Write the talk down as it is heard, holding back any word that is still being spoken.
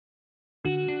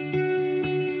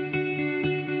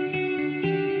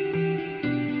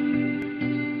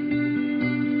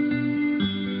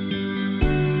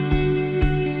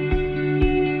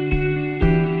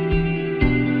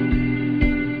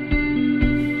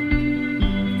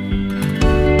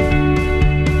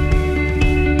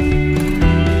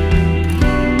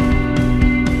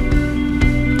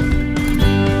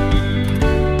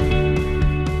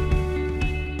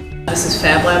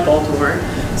FabLab Baltimore.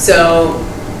 So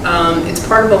it's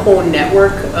part of a whole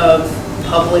network of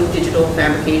public digital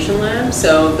fabrication labs.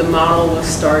 So the model was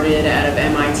started out of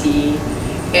MIT,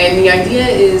 and the idea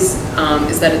is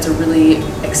that it's a really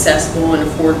accessible and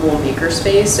affordable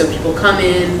makerspace. So people come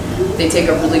in, they take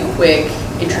a really quick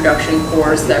introduction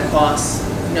course that costs,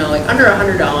 like under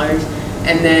 $100,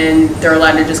 and then they're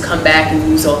allowed to just come back and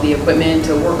use all the equipment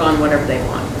to work on whatever they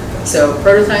want. So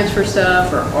prototypes for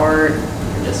stuff, or art,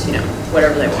 or just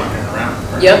whatever they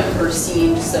want. Yep, or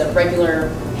seeing just a regular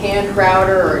hand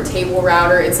router or a table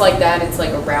router. It's like that. It's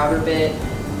like a router bit,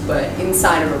 but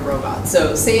inside of a robot.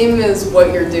 So same as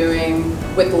what you're doing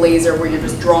with the laser, where you're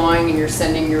just drawing and you're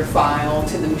sending your file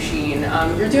to the machine.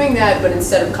 You're doing that, but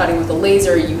instead of cutting with a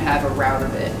laser, you have a router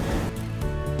bit.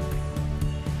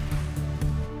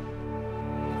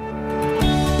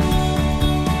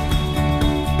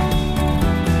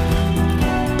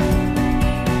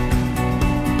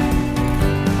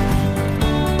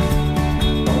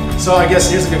 So I guess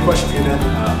here's a good question for you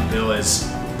then, Bill,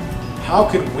 is how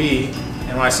could we,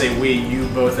 and when I say we, you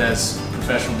both as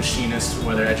professional machinists,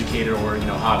 whether educator or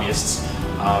hobbyists,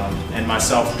 and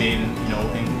myself being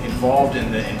involved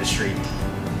in the industry,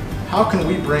 how can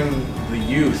we bring the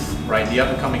youth, right, the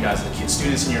up-and-coming guys, the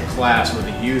students in your class, or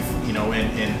the youth, in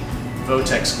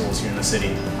VOTech schools here in the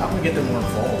city, how can we get them more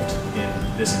involved in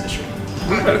this industry?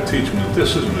 We got to teach them that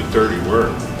this isn't a dirty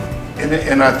word.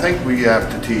 And I think we have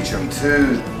to teach them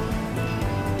too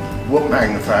what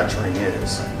manufacturing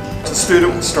is. The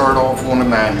student will start off on the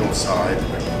manual side.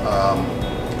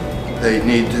 They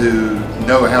need to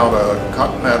know how to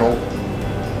cut metal,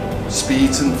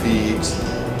 speeds and feeds,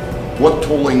 what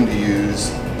tooling to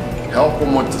use, help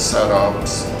them with the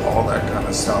setups, all that kind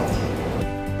of stuff.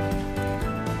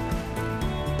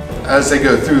 As they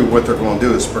go through, what they're going to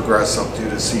do is progress up to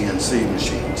the CNC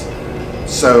machines.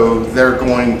 So they're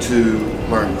going to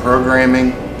learn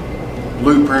programming,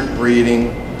 blueprint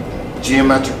reading,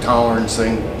 geometric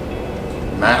tolerancing,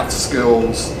 math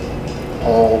skills,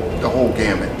 the whole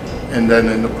gamut. And then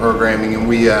in the programming, and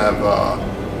we have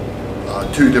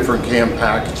 2 different CAM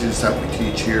packages that we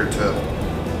teach here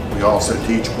we also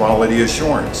teach quality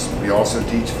assurance. We also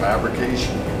teach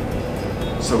fabrication.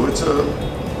 So it's a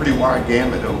pretty wide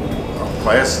gamut of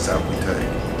classes that we take.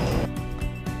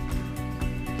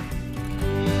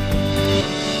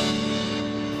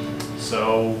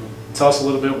 So tell us a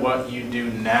little bit what you do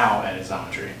now at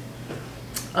Isometry.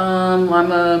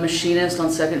 I'm a machinist on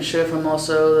second shift. I'm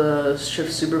also the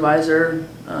shift supervisor,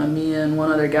 me and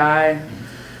one other guy.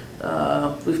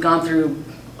 We've gone through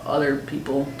other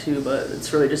people too, but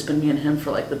it's really just been me and him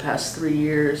for like the past 3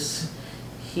 years.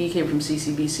 He came from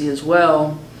CCBC as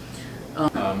well.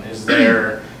 Is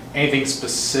there anything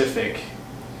specific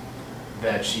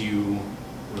that you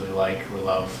really like or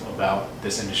love about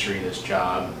this industry, this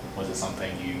job? Was it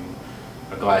something you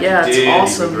are glad you did? It's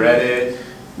awesome. You regret it?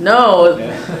 No,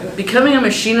 becoming a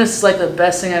machinist is like the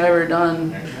best thing I've ever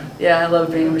done. Yeah, I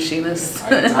love being a machinist. I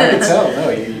can tell. No,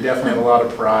 you definitely have a lot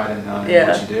of pride in what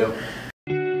you do.